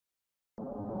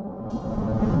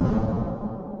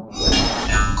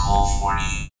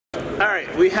MKohl40.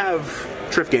 Alright, we have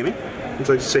Trif Gaming. Would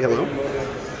you like to say hello?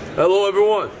 Hello,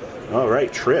 everyone.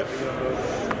 Alright, Trif.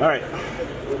 Alright.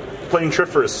 Playing Trif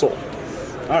for his soul.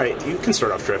 Alright, you can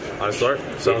start off, Trif. I start?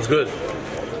 Sounds good.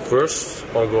 First,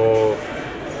 I'll go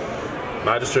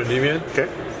Magister Deviant. Okay.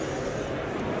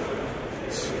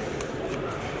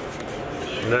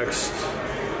 Next,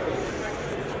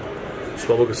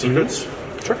 Spellbook of Secrets.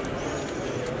 Sure.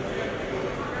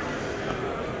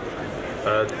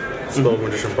 Add Spellbook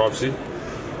Magician Prophecy.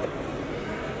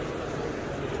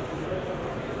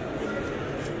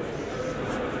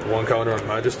 One counter on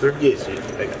Magister. Yes, I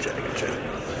gotcha.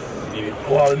 Need a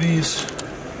lot of these.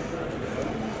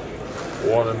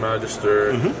 One on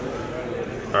Magister.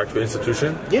 Activate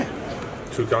Institution. Yeah.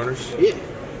 2 counters. Yeah.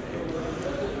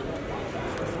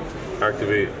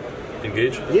 Activate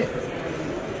Engage. Yeah.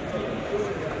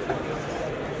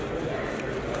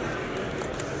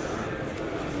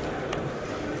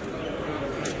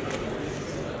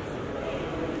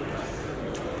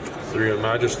 Three on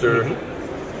Magister.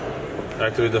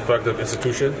 Activate the effect of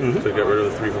Institution to get rid of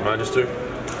the 3 from Magister.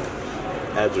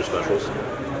 Adds or specials.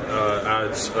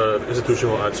 Adds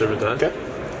Institution will add Servant to hand. Okay.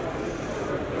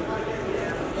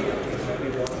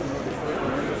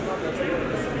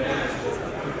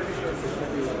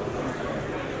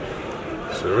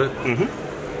 Servant.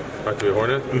 Activate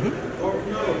Hornet.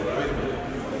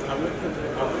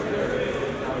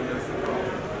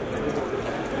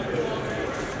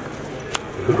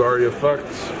 Kugari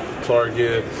effect.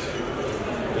 Target.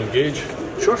 Engage.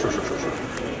 Sure.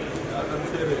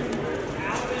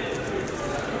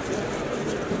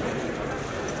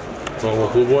 Normal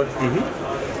Blue Boy.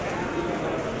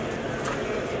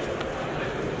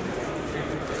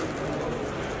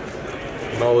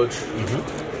 Knowledge.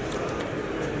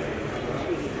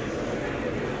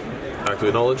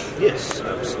 Activate Knowledge. Yes,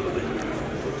 absolutely.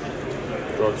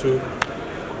 Draw 2.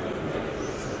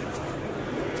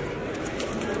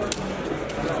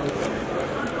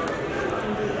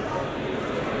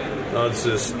 Now this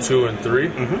is 2 and 3.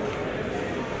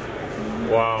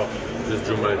 Wow. Just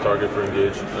drew my target for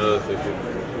engage. Thank you.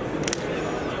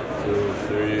 2,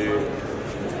 3.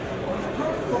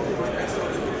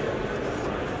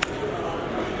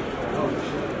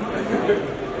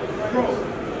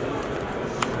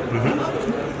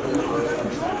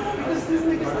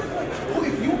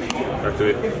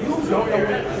 Activate.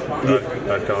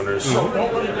 That counters.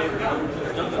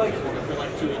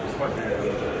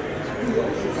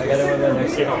 I got it when I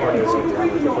see how hard it is with the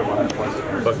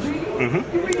Fuck.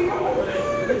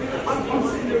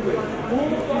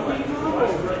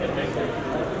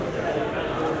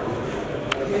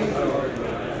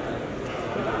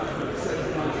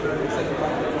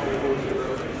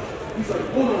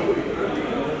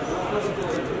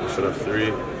 Should have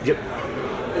 3. Yep.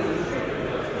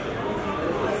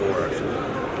 4 actually.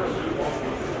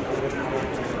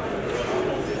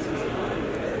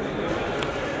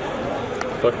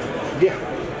 Fuck. Yeah.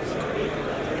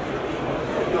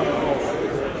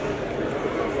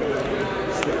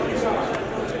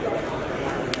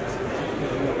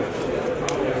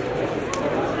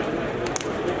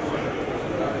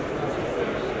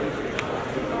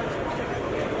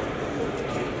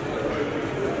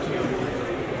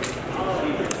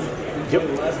 Yep.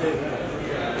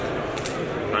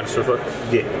 Max effect.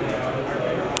 Yeah.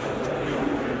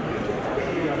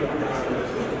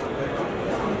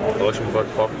 Election effect.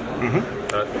 Pop.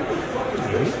 That.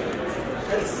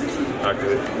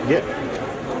 Activate. Yeah.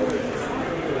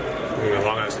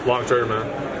 Long turn, man.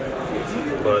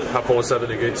 But half pull 7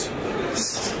 negates.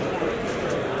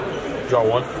 Draw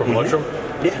 1 from Electrum.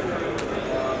 Yeah.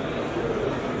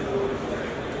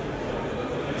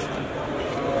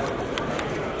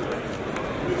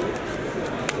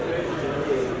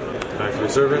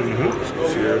 Activate Servant.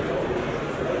 Here.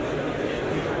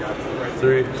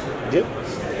 3. Yep.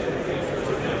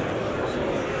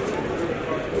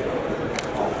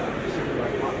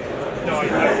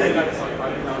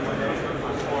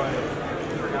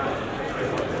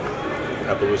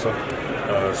 Appaloosa?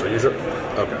 So use it.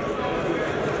 Okay.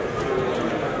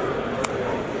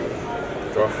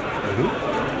 Draw.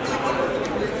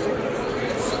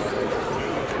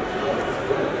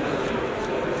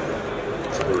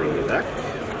 Bring it back.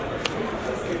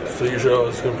 So usually I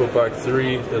was going to put back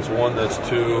 3. That's 1, that's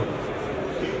 2.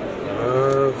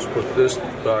 Let's put this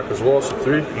back as well, so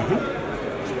 3.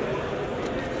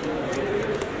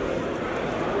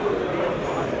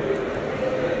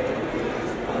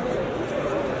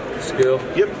 Skill.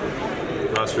 Yep.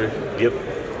 Mastery. Yep.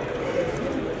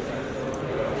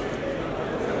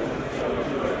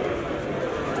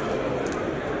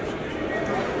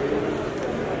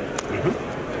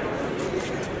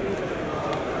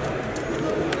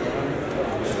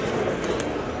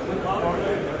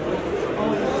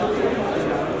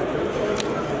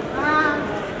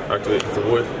 activate the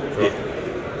void. Yeah.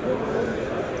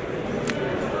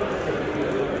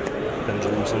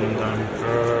 Pendulum summon time.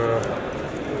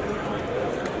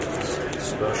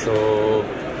 Special.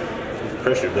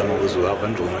 Pretty sure you've done all this without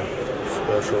pendulum.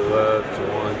 Special that.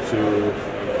 1, 2,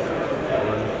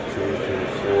 3,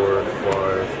 4,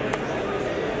 5.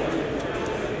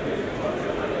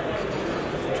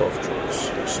 Tough choice.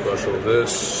 Special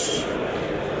this.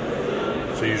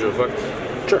 So usual effect.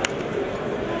 Sure.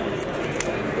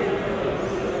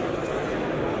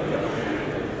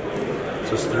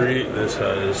 This is 3. This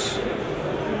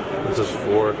is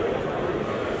 4.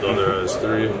 The other has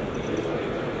 3.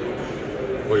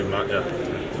 Wait, not yeah.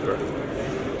 Correct.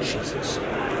 Jesus.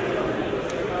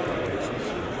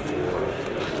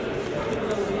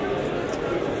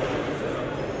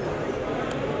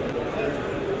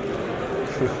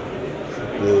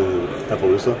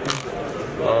 Appaloosa?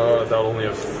 That'll only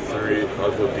have 3.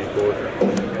 I'll go decoy.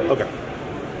 Okay.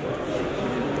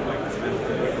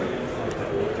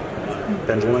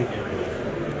 Pendulum?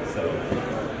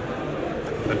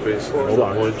 And face. Hold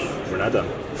on. We're not done.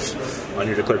 On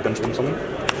your declared pendulum summon?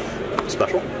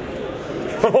 Special?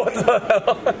 What the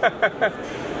hell?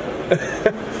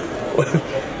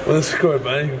 Well, this card,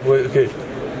 man. Okay.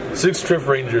 6 Trif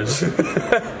Rangers.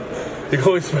 You can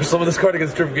only summon this card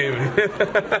against Trif Gaming.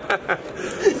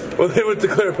 When they would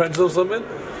declare a pendulum summon,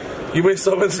 you may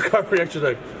summon this card from your extra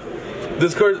deck.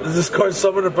 This card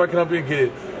summoned effect cannot be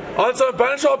negated. On summon,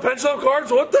 banish all pendulum cards?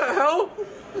 What the hell?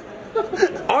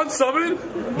 On summon,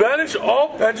 banish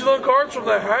all pendulum cards from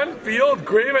the hand, field,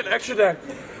 grave, and extra deck.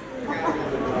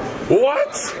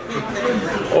 What?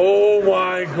 Oh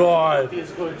my god.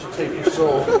 He's going to take your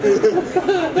soul. You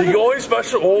can only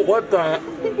special. Oh, what the?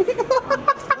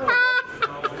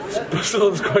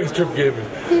 Special this card is Trif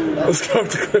Gaming. Let's go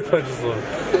to clear pendulum.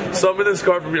 Summon this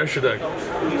card from your extra deck.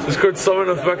 This card's summon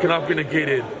effect cannot be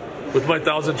negated with my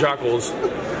 1,000 Jackals.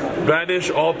 Banish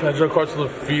all pendulum cards from the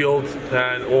field.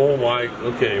 And oh my.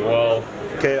 Okay, well.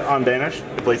 Okay, on banish,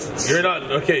 the place it's... You're not.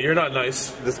 Okay, you're not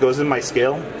nice. This goes in my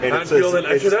scale. And Field and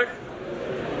extra deck?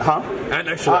 Huh? And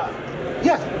extra deck.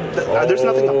 Yeah, there's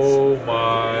nothing else. Oh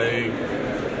my.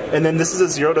 And then this is a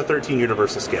 0 to 13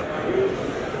 universal scale.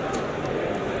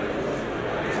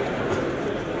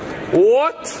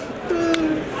 What?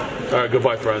 Alright,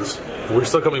 goodbye, friends. We're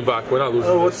still coming back. We're not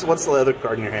losing. Oh, what's the other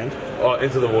card in your hand?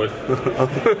 Into the void.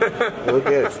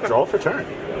 Okay, it's draw for turn.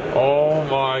 Oh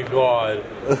my god.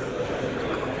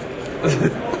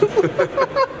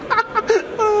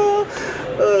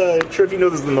 Trif, you know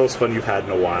this is the most fun you've had in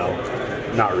a while.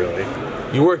 Not really.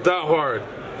 You worked that hard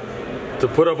to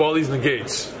put up all these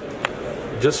negates.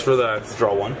 Just for that.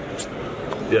 Draw 1.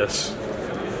 Yes.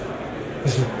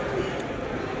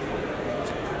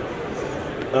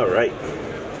 Alright.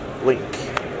 Link.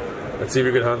 Let's see if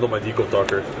you can handle my Deco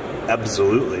Talker.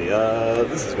 Absolutely.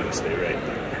 This is going to stay right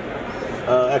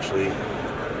there. Actually.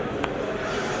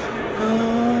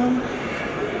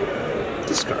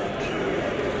 Discard.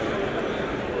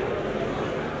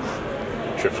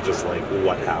 Trif's just like,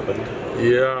 what happened?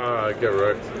 Yeah, I get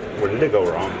wrecked. Where did it go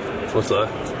wrong? What's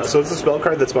that? So it's a spell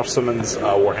card that special summons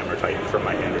Warhammer Titan from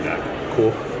my hand or deck.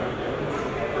 Cool.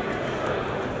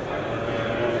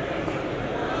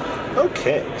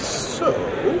 Okay, so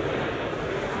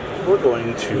we're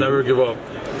going to Never give up.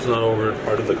 It's not over.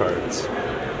 part of the cards.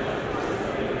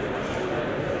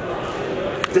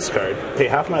 Discard. Pay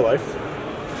half my life.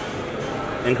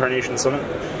 Incarnation summon.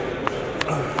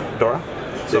 Dora.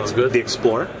 Sounds good. The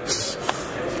Explorer.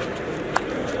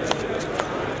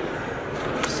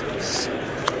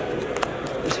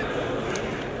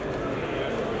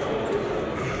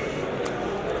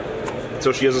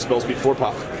 So she has a spell speed 4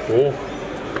 pop. Cool.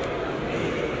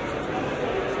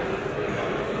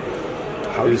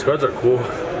 These cards are cool.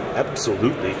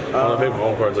 Absolutely. I make my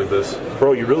own cards like this.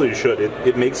 Bro, you really should.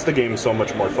 It makes the game so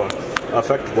much more fun.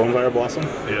 Effect Lone Fire Blossom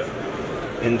Yeah.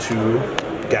 into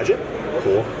Gadget.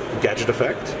 Cool. Gadget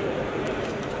effect.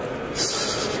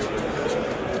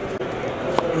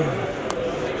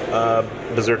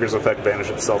 Berserker's effect banish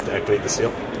itself to activate the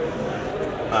seal.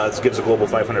 This gives a global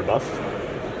 500 buff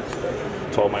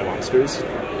to all my monsters.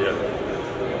 Yeah.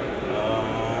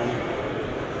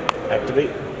 Activate.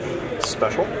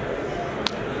 Special.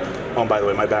 Oh, and by the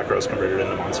way, my back row is converted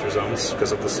into monster zones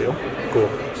because of the seal. Cool.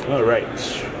 Alright.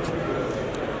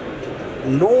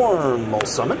 Normal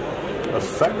summon.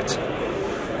 Effect.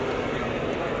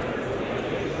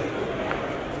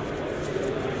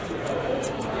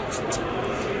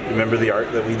 Remember the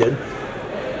art that we did?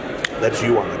 That's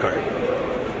you on the card.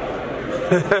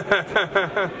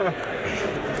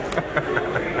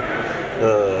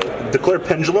 Declare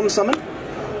pendulum summon.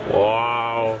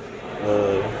 Wow.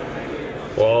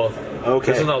 Well,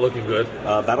 Okay. this is not looking good.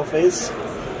 Battle phase.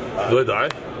 Do I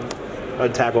die?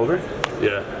 Tag over.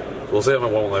 Yeah. We'll say I'm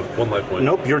at one life point.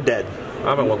 Nope, you're dead.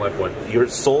 I'm at 1 life point. Your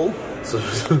soul So,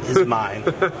 is mine.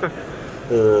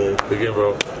 good game,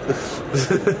 bro.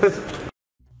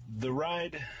 The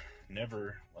ride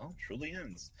never, well, truly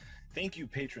ends. Thank you,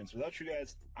 patrons. Without you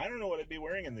guys, I don't know what I'd be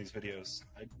wearing in these videos.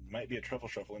 I might be a truffle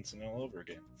shuffle incident all over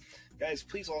again. Guys,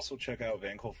 please also check out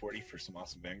MKohl40 for some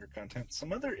awesome Vanguard content.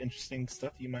 Some other interesting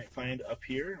stuff you might find up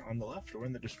here on the left or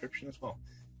in the description as well.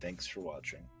 Thanks for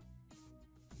watching.